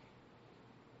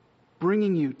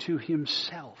 bringing you to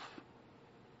Himself,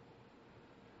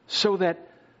 so that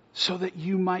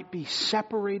you might be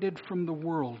separated from the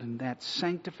world in that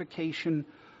sanctification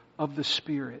of the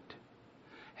Spirit,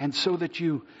 and so that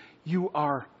you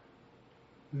are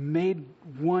made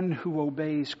one who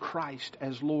obeys Christ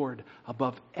as Lord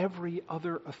above every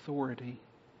other authority,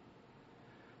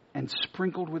 and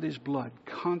sprinkled with His blood,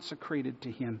 consecrated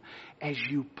to Him. As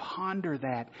you ponder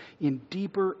that in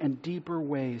deeper and deeper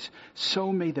ways,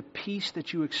 so may the peace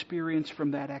that you experience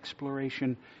from that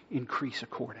exploration increase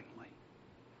accordingly.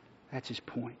 That's his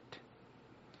point.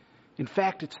 In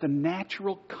fact, it's the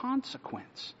natural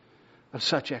consequence of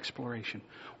such exploration.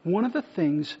 One of the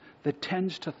things that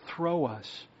tends to throw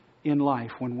us in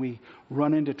life when we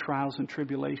run into trials and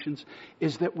tribulations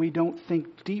is that we don't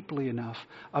think deeply enough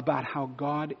about how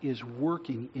God is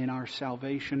working in our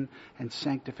salvation and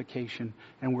sanctification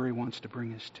and where He wants to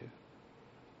bring us to.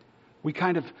 We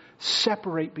kind of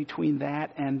separate between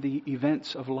that and the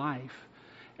events of life,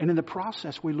 and in the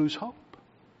process we lose hope.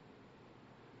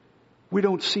 We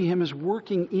don't see Him as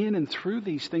working in and through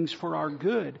these things for our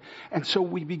good. And so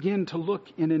we begin to look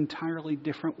in an entirely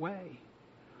different way.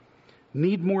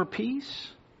 Need more peace?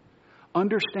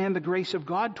 Understand the grace of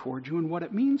God toward you and what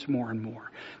it means more and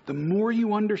more. The more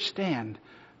you understand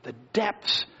the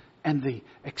depths and the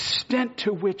extent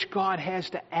to which God has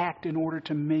to act in order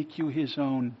to make you His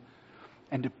own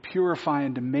and to purify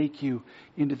and to make you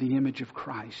into the image of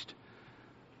Christ,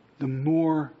 the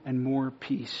more and more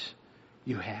peace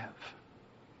you have.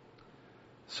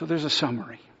 So there's a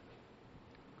summary.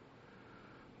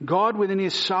 God, within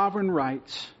His sovereign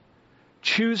rights,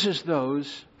 chooses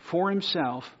those for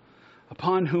Himself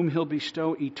upon whom He'll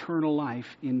bestow eternal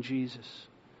life in Jesus.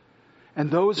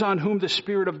 And those on whom the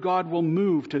Spirit of God will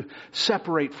move to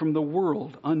separate from the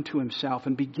world unto Himself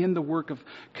and begin the work of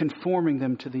conforming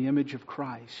them to the image of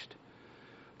Christ.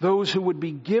 Those who would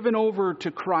be given over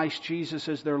to Christ Jesus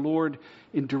as their Lord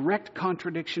in direct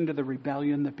contradiction to the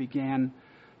rebellion that began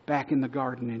back in the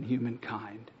garden in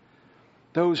humankind.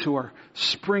 Those who are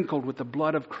sprinkled with the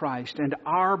blood of Christ and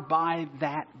are by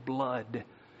that blood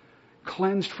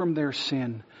cleansed from their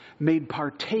sin, made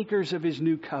partakers of His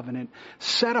new covenant,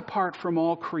 set apart from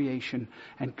all creation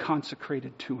and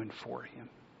consecrated to and for Him.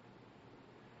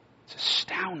 It's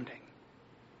astounding.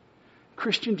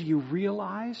 Christian, do you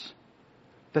realize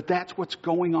that that's what's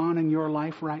going on in your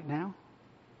life right now?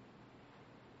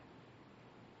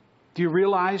 Do you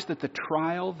realize that the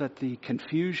trial, that the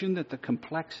confusion, that the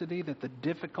complexity, that the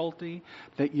difficulty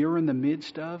that you're in the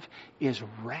midst of is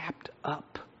wrapped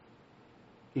up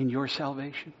in your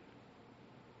salvation?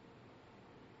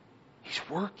 He's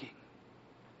working.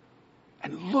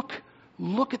 And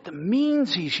look at the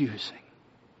means He's using.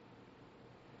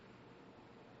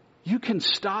 You can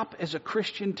stop as a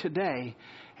Christian today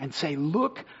and say,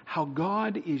 look how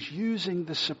God is using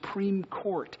the Supreme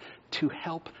Court to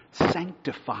help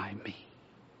sanctify me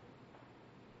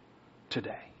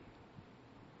today.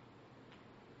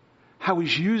 How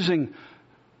He's using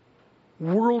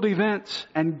world events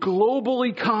and global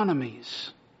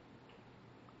economies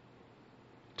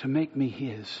to make me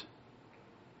His,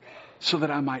 so that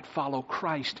I might follow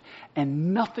Christ,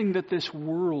 and nothing that this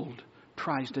world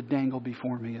tries to dangle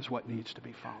before me is what needs to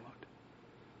be followed.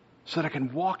 So that I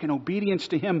can walk in obedience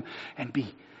to Him and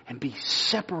be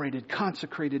separated,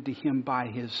 consecrated to Him by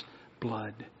His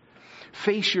blood.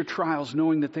 Face your trials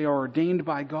knowing that they are ordained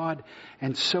by God,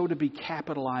 and so to be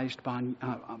capitalized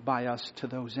by us to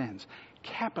those ends.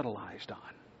 Capitalized on.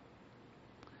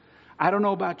 I don't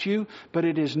know about you, but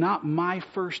it is not my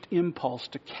first impulse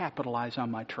to capitalize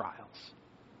on my trials.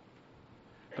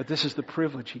 But this is the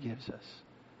privilege He gives us,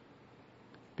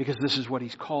 because this is what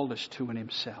He's called us to in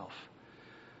Himself.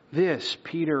 This,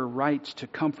 Peter writes to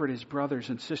comfort his brothers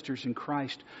and sisters in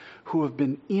Christ who have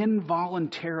been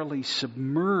involuntarily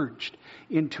submerged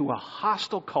into a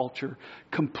hostile culture,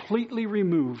 completely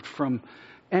removed from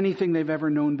anything they've ever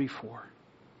known before.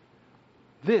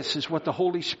 This is what the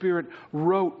Holy Spirit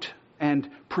wrote and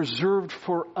preserved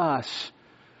for us,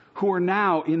 who are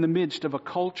now in the midst of a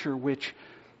culture which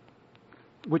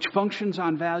functions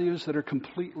on values that are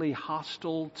completely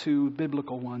hostile to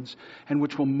biblical ones, and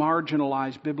which will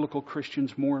marginalize biblical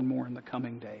Christians more and more in the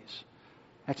coming days.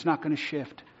 That's not going to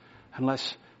shift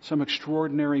unless some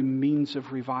extraordinary means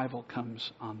of revival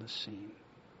comes on the scene.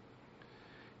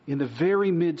 in the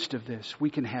very midst of this, we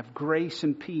can have grace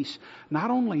and peace,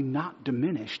 not only not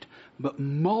diminished, but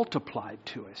multiplied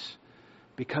to us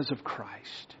because of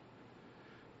Christ.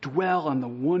 Dwell on the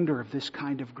wonder of this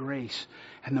kind of grace.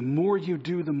 And the more you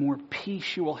do, the more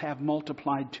peace you will have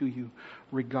multiplied to you,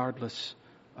 regardless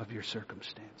of your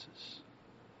circumstances.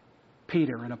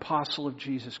 Peter, an apostle of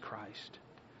Jesus Christ,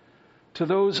 to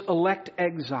those elect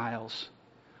exiles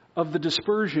of the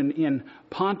dispersion in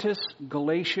Pontus,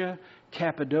 Galatia,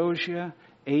 Cappadocia,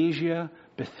 Asia,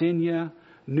 Bithynia,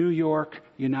 New York,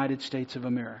 United States of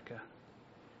America.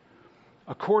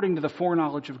 According to the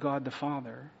foreknowledge of God the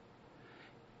Father,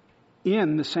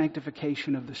 in the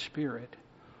sanctification of the Spirit,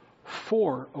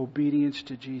 for obedience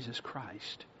to Jesus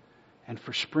Christ, and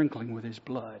for sprinkling with His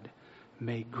blood,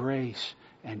 may grace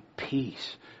and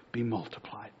peace be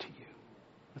multiplied to you.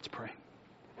 Let's pray.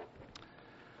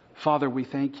 Father, we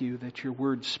thank you that your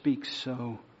word speaks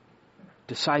so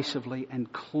decisively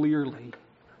and clearly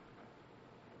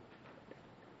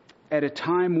at a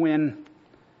time when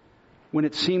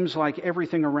it seems like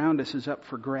everything around us is up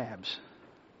for grabs.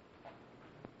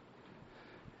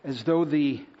 As though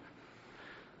the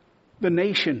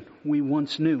nation we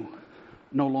once knew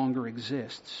no longer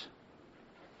exists.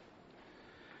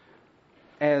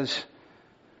 As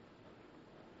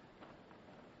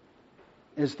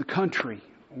the country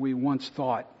we once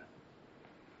thought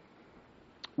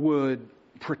would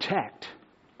protect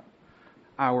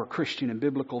our Christian and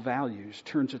biblical values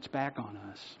turns its back on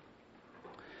us.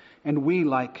 And we,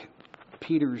 like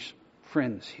Peter's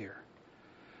friends here,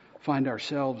 find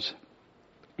ourselves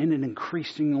in an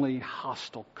increasingly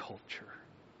hostile culture.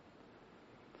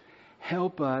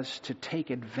 Help us to take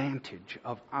advantage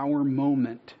of our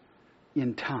moment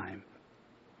in time,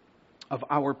 of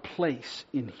our place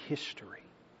in history.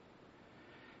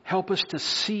 Help us to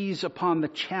seize upon the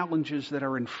challenges that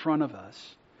are in front of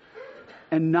us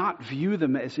and not view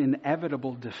them as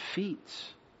inevitable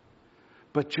defeats,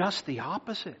 but just the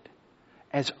opposite,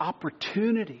 as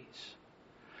opportunities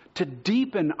to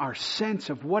deepen our sense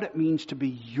of what it means to be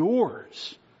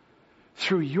yours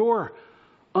through your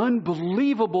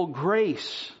unbelievable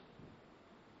grace,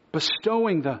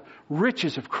 bestowing the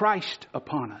riches of Christ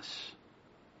upon us.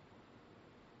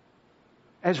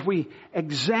 As we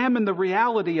examine the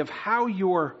reality of how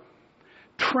you're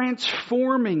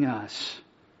transforming us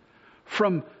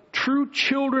from true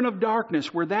children of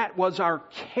darkness, where that was our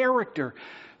character,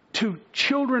 to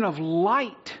children of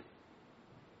light.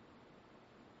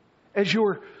 As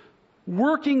you're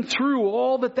working through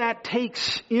all that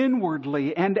takes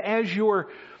inwardly, and as you're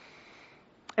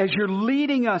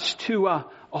leading us to a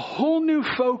whole new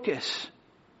focus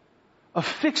of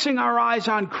fixing our eyes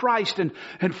on Christ and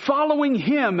following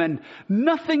Him and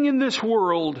nothing in this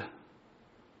world.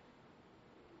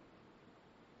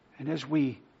 And as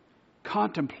we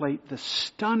contemplate the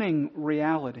stunning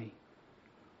reality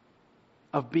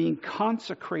of being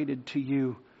consecrated to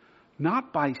you,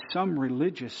 not by some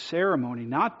religious ceremony,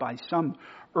 not by some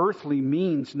earthly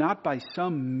means, not by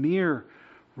some mere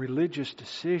religious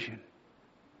decision,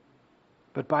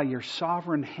 but by your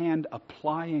sovereign hand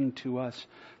applying to us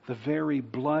the very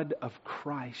blood of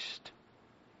Christ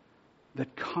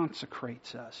that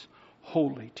consecrates us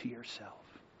wholly to yourself.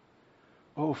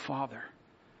 Oh, Father,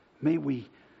 may we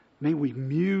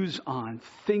muse on,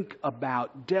 think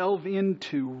about, delve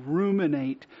into,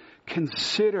 ruminate,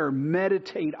 consider,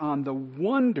 meditate on the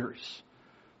wonders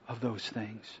of those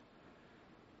things,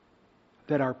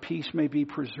 that our peace may be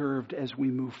preserved as we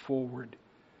move forward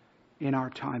in our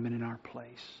time and in our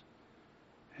place.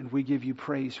 And we give you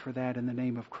praise for that in the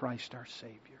name of Christ our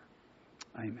Savior.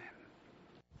 Amen.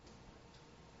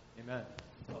 Amen.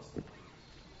 Here below,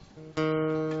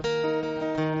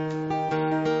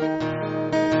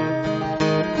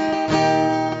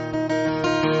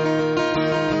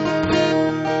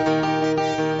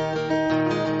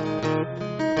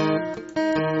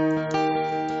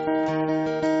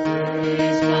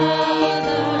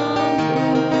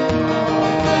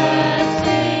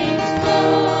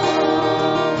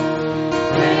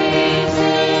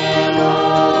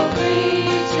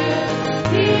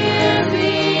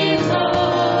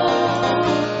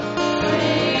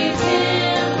 praise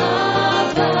Him.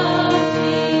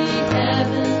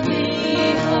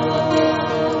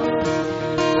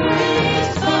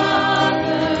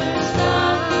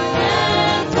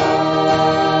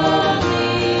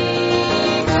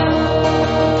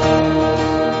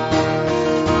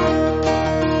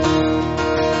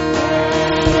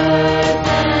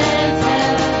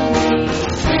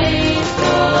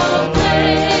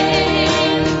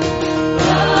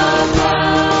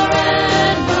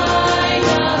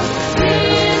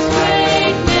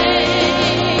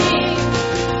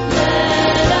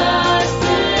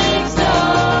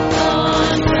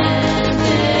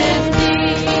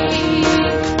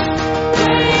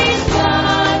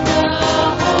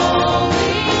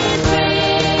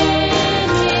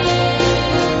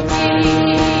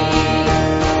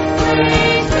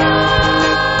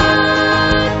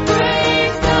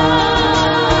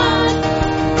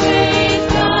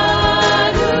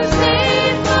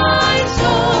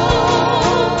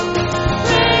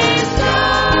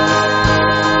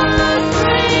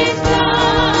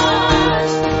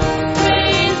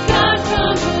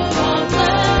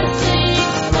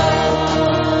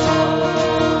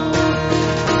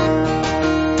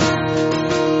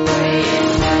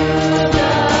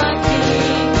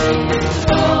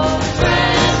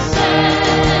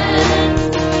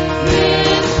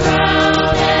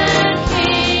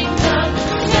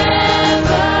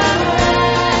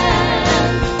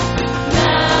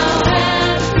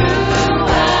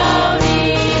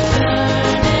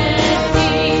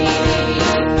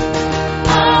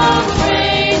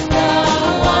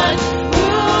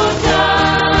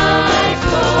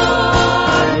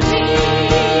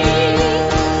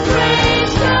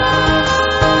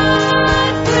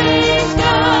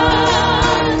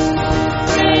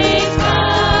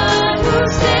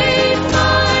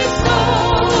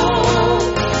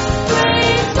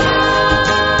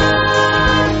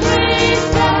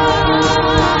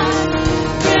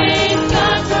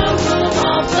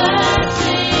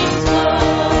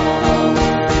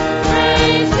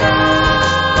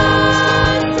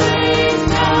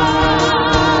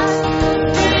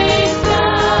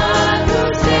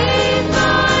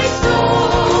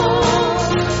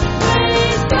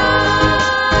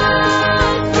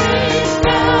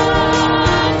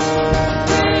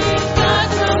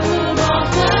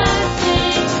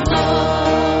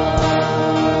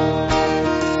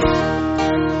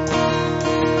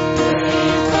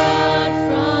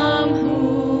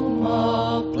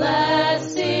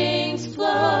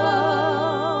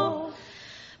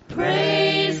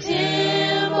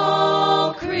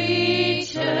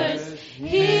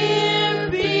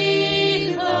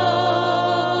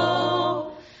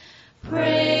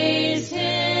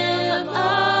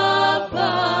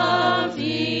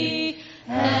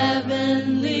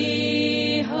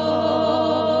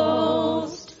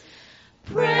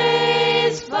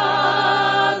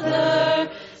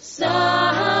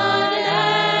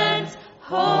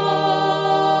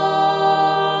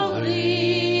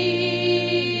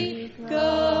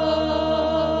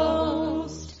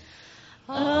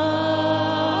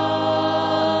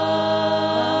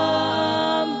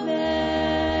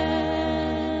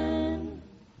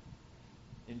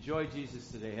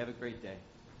 Jesus today. Have a great day.